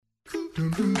Mea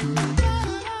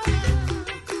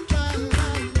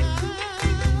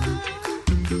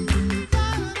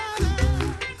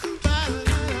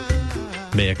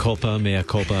culpa, mea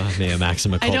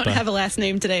maxima culpa. I don't have a last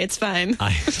name today. It's fine.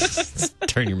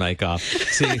 Turn your mic off.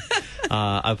 See,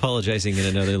 apologizing in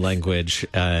another language.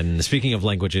 And speaking of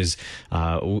languages,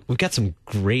 we've got some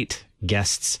great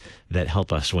guests that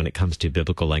help us when it comes to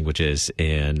biblical languages.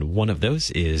 And one of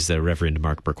those is the Reverend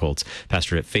Mark Burkholtz,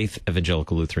 pastor at Faith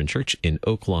Evangelical Lutheran Church in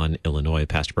Oak Lawn, Illinois.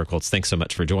 Pastor Burkholtz, thanks so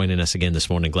much for joining us again this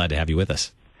morning. Glad to have you with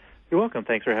us. You're welcome.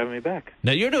 Thanks for having me back.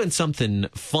 Now, you're doing something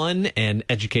fun and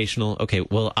educational. Okay,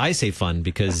 well, I say fun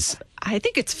because I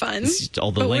think it's fun,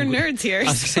 all the but we're nerds here. I was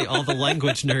going to say all the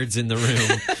language nerds in the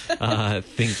room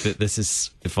think that this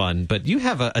is fun. But you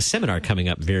have a seminar coming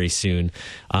up very soon,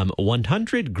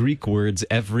 100 Greek words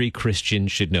every Christian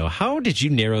should know. How did you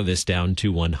narrow this down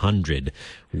to 100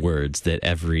 words that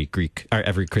every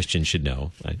Christian should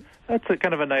know? That's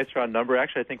kind of a nice round number.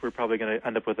 Actually, I think we're probably going to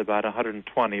end up with about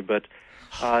 120, but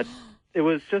it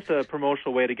was just a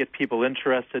promotional way to get people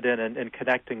interested in and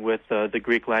connecting with the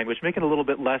Greek language, make it a little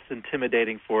bit less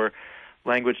intimidating for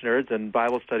language nerds and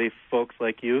Bible study folks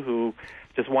like you who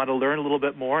just want to learn a little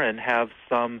bit more and have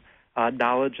some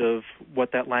knowledge of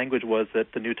what that language was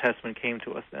that the New Testament came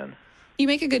to us in. You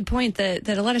make a good point that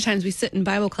a lot of times we sit in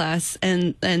Bible class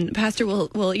and Pastor will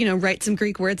write some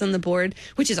Greek words on the board,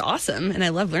 which is awesome, and I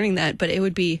love learning that, but it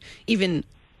would be even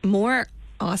more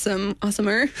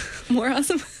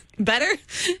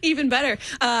even better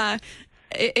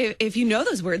if you know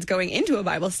those words going into a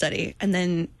Bible study, and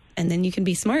then you can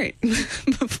be smart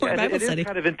before Bible study. It is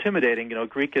kind of intimidating.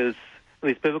 Greek is, at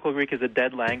least biblical Greek, is a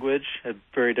dead language,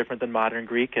 very different than modern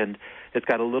Greek, and it's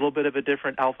got a little bit of a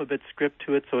different alphabet script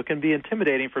to it, so it can be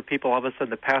intimidating for people. All of a sudden,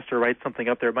 the pastor writes something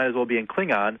up there, it might as well be in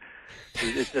Klingon.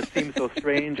 It just seems so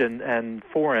strange and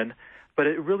foreign. But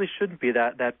it really shouldn't be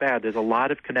that bad. There's a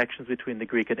lot of connections between the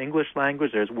Greek and English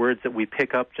language. There's words that we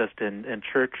pick up just in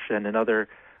church and in other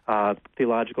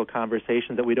theological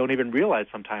conversations that we don't even realize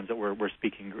sometimes that we're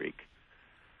speaking Greek.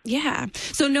 Yeah.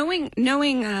 So knowing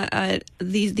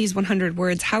these 100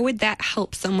 words, how would that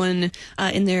help someone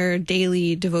in their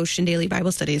daily devotion, daily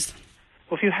Bible studies?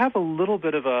 Well, if you have a little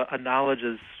bit of a knowledge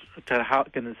as to how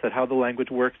the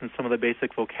language works and some of the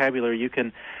basic vocabulary, you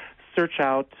can search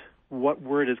out what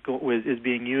word is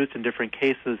being used in different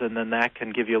cases, and then that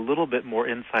can give you a little bit more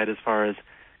insight as far as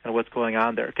what's going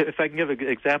on there. If I can give an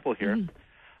example here,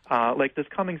 like this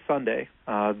coming Sunday,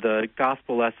 the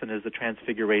gospel lesson is the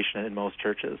Transfiguration in most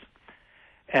churches.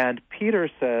 And Peter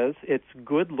says, "It's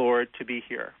good, Lord, to be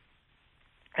here."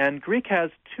 And Greek has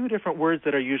two different words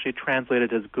that are usually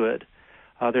translated as good.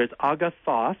 There's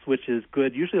agathos, which is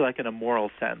good, usually like in a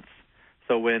moral sense.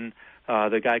 So when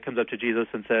the guy comes up to Jesus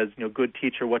and says, "Good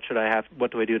teacher, what should I have?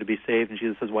 What do I do to be saved?" And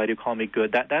Jesus says, "Why do you call me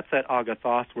good?" That's that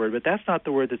agathos word, but that's not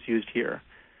the word that's used here.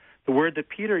 The word that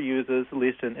Peter uses, at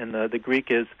least in the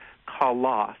Greek, is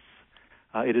kalos.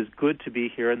 It is good to be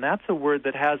here, and that's a word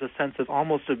that has a sense of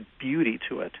almost a beauty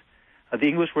to it. The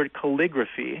English word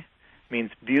calligraphy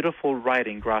means beautiful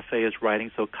writing. Graphe is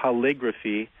writing, so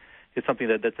calligraphy is something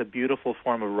that's a beautiful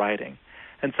form of writing.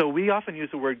 And so we often use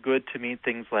the word good to mean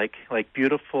things like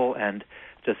beautiful and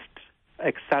just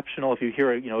exceptional. If you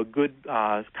hear a good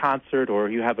concert or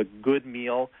you have a good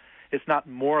meal, it's not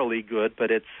morally good, but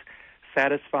it's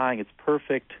satisfying, it's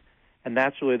perfect, and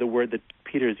that's really the word that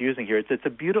Peter is using here. It's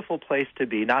a beautiful place to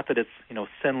be, not that it's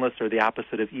sinless or the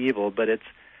opposite of evil, but it's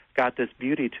got this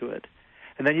beauty to it.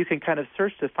 And then you can kind of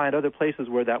search to find other places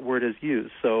where that word is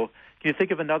used. So can you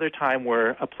think of another time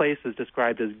where a place is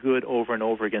described as good over and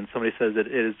over again? Somebody says that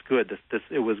it is good.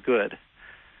 It was good.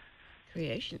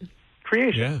 Creation.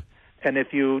 Yeah. And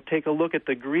if you take a look at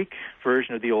the Greek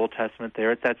version of the Old Testament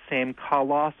there, it's that same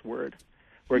kalos word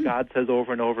where God says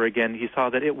over and over again, he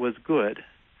saw that it was good.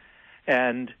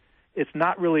 And it's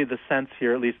not really the sense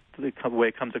here, at least the way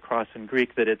it comes across in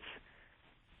Greek, that it's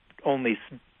only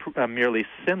merely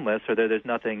sinless or that there's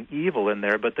nothing evil in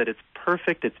there, but that it's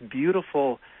perfect, it's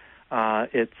beautiful,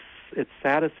 it's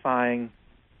satisfying,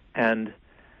 and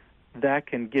that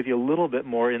can give you a little bit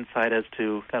more insight as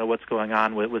to kind of what's going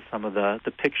on with some of the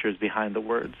pictures behind the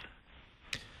words.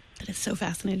 That is so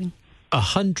fascinating.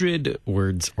 100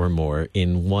 words or more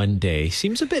in one day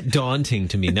seems a bit daunting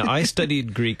to me. Now, I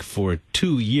studied Greek for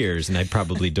 2 years, and I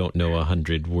probably don't know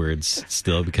 100 words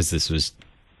still because this was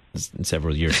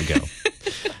several years ago.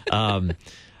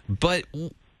 But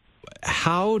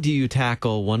how do you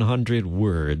tackle 100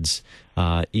 words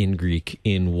in Greek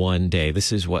in one day?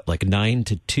 This is like 9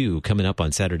 to 2 coming up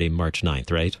on Saturday, March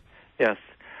 9th, right? Yes.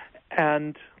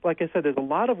 And like I said, there's a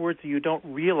lot of words that you don't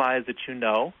realize that you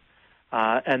know.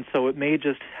 And so it may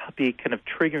just be kind of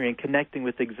triggering and connecting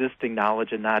with existing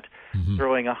knowledge and not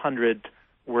throwing 100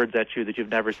 words at you that you've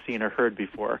never seen or heard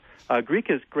before. Greek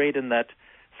is great in that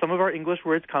some of our English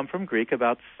words come from Greek.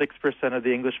 About 6% of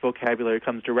the English vocabulary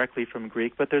comes directly from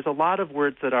Greek, but there's a lot of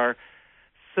words that are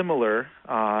similar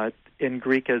in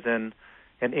Greek as in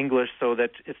English, so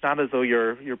that it's not as though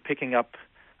you're picking up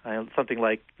something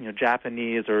like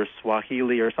Japanese or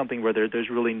Swahili or something where there's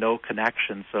really no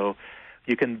connection. So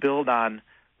you can build on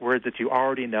words that you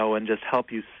already know and just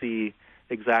help you see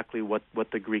exactly what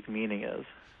the Greek meaning is.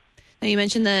 Now, you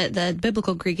mentioned that the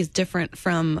biblical Greek is different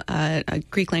from a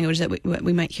Greek language that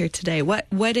we might hear today.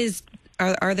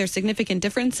 Are there significant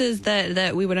differences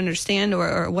that we would understand,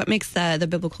 or what makes the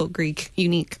biblical Greek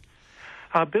unique?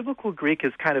 Biblical Greek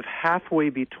is kind of halfway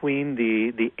between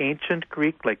the ancient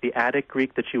Greek, like the Attic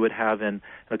Greek that you would have in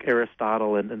like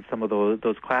Aristotle and some of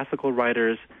those classical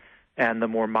writers, and the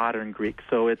more modern Greek.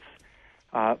 So it's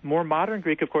more modern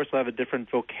Greek, of course, will have a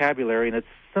different vocabulary, and it's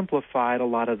simplified a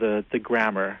lot of the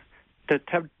grammar.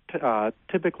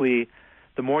 Typically,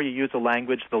 the more you use a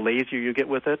language, the lazier you get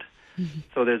with it. Mm-hmm.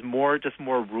 So there's more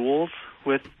rules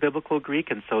with Biblical Greek,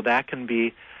 and so that can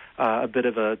be a bit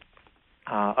of a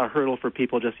hurdle for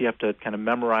people. Just you have to kind of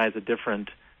memorize a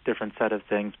different set of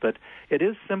things. But it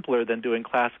is simpler than doing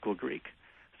classical Greek.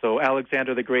 So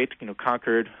Alexander the Great,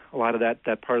 conquered a lot of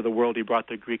that part of the world. He brought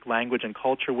the Greek language and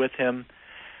culture with him,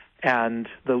 and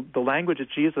the language at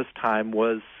Jesus' time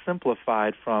was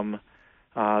simplified from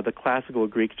the classical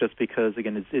Greek, just because,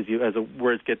 again, as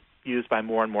words get used by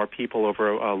more and more people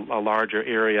over a larger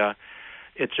area,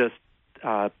 it's just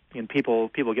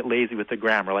people get lazy with the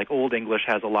grammar. Like Old English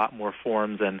has a lot more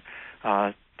forms and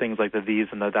things like the these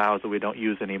and the thous that we don't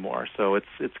use anymore. So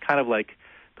it's kind of like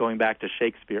going back to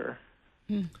Shakespeare.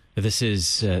 This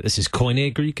is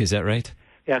Koine Greek, is that right?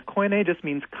 Yeah, Koine just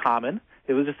means common.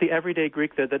 It was just the everyday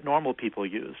Greek that normal people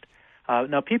used.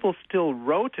 Now, people still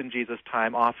wrote in Jesus'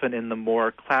 time, often in the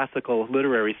more classical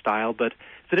literary style, but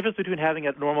it's the difference between having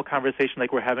a normal conversation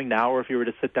like we're having now, or if you were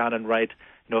to sit down and write,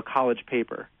 a college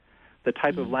paper. The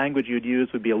type of language you'd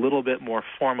use would be a little bit more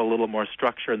formal, a little more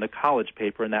structure in the college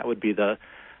paper, and that would be the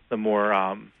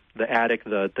more the Attic,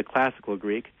 the classical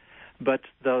Greek. But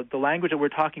the language that we're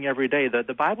talking every day,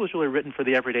 the Bible is really written for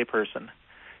the everyday person.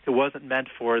 It wasn't meant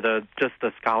for just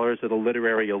the scholars or the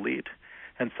literary elite.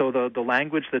 And so the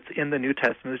language that's in the New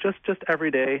Testament is just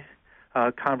everyday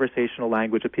conversational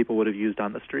language that people would have used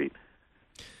on the street.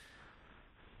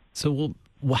 So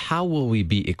how will we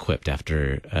be equipped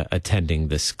after attending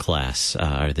this class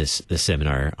or this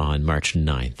seminar on March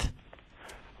 9th?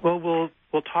 Well,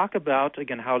 we'll talk about,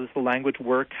 again, how does the language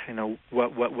work,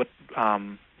 what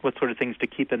sort of things to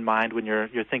keep in mind when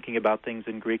you're thinking about things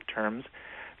in Greek terms.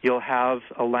 You'll have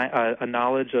a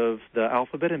knowledge of the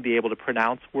alphabet and be able to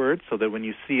pronounce words, so that when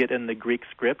you see it in the Greek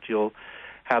script, you'll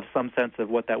have some sense of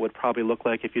what that would probably look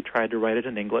like if you tried to write it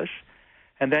in English.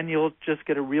 And then you'll just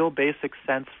get a real basic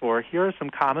sense for, here are some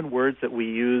common words that we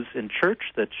use in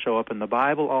church that show up in the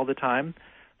Bible all the time,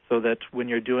 so that when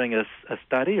you're doing a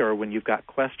study or when you've got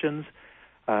questions,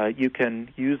 you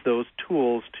can use those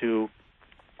tools to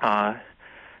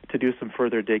do some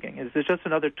further digging. It's just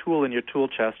another tool in your tool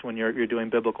chest when you're doing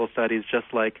biblical studies,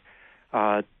 just like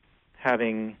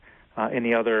having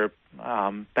any other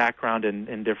background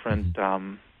in different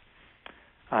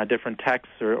different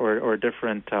texts or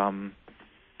different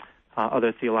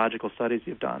other theological studies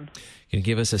you've done. Can you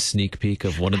give us a sneak peek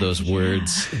of one of those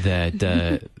words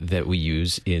that we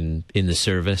use in the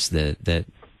service that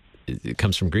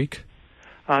comes from Greek?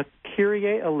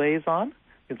 Kyrie eleison.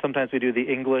 And sometimes we do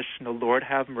the English, Lord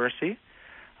have mercy,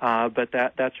 but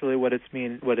that's really what it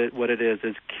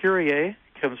is Kyrie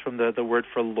comes from the word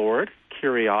for Lord,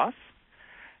 Kyrios,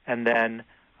 and then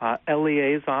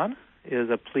eleison is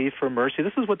a plea for mercy.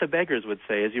 This is what the beggars would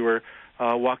say as you were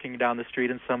walking down the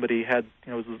street and somebody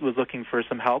was looking for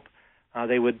some help.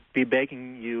 They would be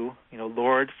begging you,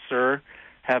 Lord, sir,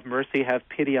 have mercy, have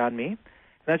pity on me.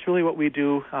 That's really what we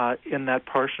do in that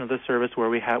portion of the service where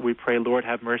we pray, Lord,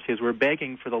 have mercy, is we're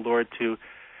begging for the Lord to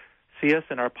see us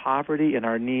in our poverty, in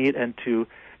our need, and to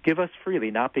give us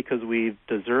freely, not because we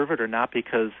deserve it or not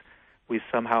because we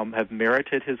somehow have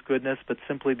merited his goodness, but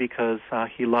simply because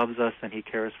he loves us and he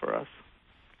cares for us.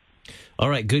 All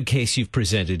right, good case you've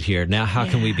presented here. Now, how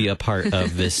can we be a part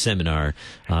of this seminar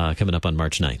coming up on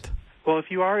March 9th? Well, if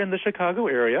you are in the Chicago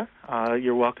area,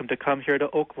 you're welcome to come here to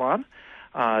Oak Lawn.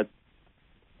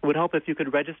 It would help if you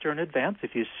could register in advance.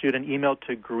 If you shoot an email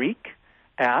to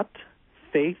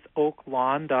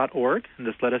greek@faithoaklawn.org and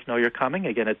just let us know you're coming.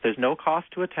 Again, there's no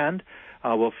cost to attend.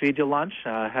 We'll feed you lunch,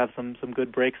 have some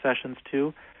good break sessions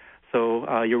too.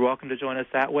 So you're welcome to join us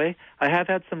that way. I have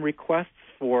had some requests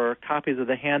for copies of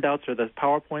the handouts or the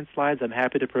PowerPoint slides. I'm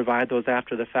happy to provide those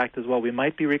after the fact as well. We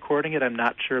might be recording it. I'm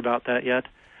not sure about that yet.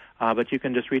 But you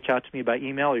can just reach out to me by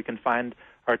email, or you can find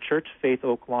our church, Faith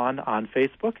Oak Lawn, on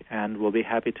Facebook, and we'll be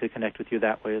happy to connect with you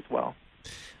that way as well.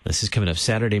 This is coming up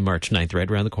Saturday, March 9th, right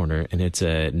around the corner, and it's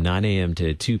a 9 a.m.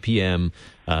 to 2 p.m.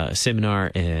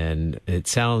 Seminar, and it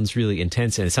sounds really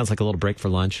intense, and it sounds like a little break for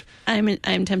lunch.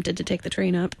 I'm tempted to take the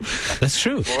train up. That's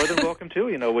true. More than welcome to.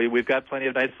 You know, we've got plenty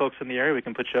of nice folks in the area. We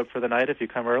can put you up for the night if you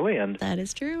come early. And that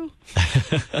is true.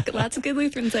 Lots of good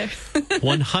Lutherans there.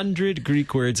 100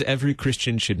 Greek words every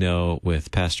Christian should know with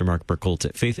Pastor Mark Burkholtz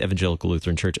at Faith Evangelical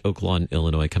Lutheran Church, Oak Lawn,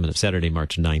 Illinois, coming up Saturday,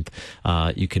 March 9th.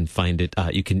 You can find it.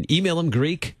 You can email him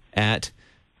Greek at,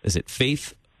 is it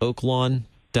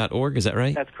faithoaklawn.org? Is that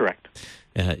right? That's correct.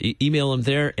 Email them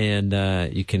there, and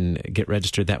you can get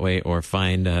registered that way, or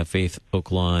find Faith Oak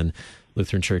Lawn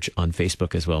Lutheran Church on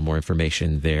Facebook as well. More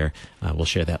information there. We'll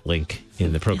share that link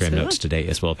in the program notes today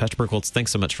as well. Pastor Burkholtz,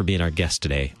 thanks so much for being our guest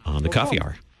today on the Coffee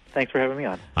Hour. Thanks for having me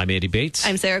on. I'm Andy Bates.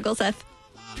 I'm Sarah Gulseth.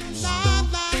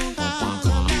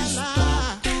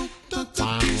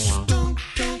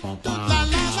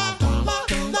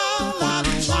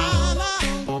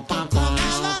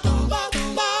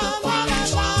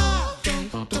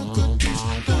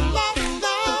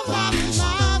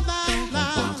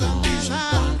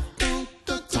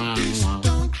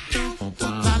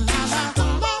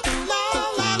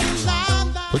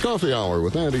 Coffee Hour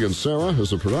with Andy and Sarah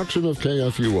is a production of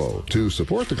KFUO. To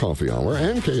support the Coffee Hour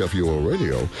and KFUO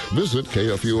Radio, visit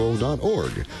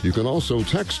KFUO.org. You can also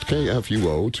text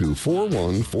KFUO to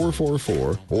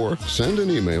 41444 or send an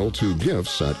email to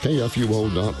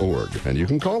gifts@KFUO.org. And you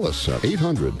can call us at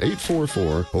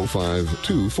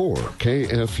 800-844-0524.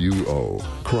 KFUO.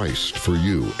 Christ for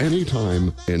you,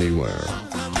 anytime, anywhere.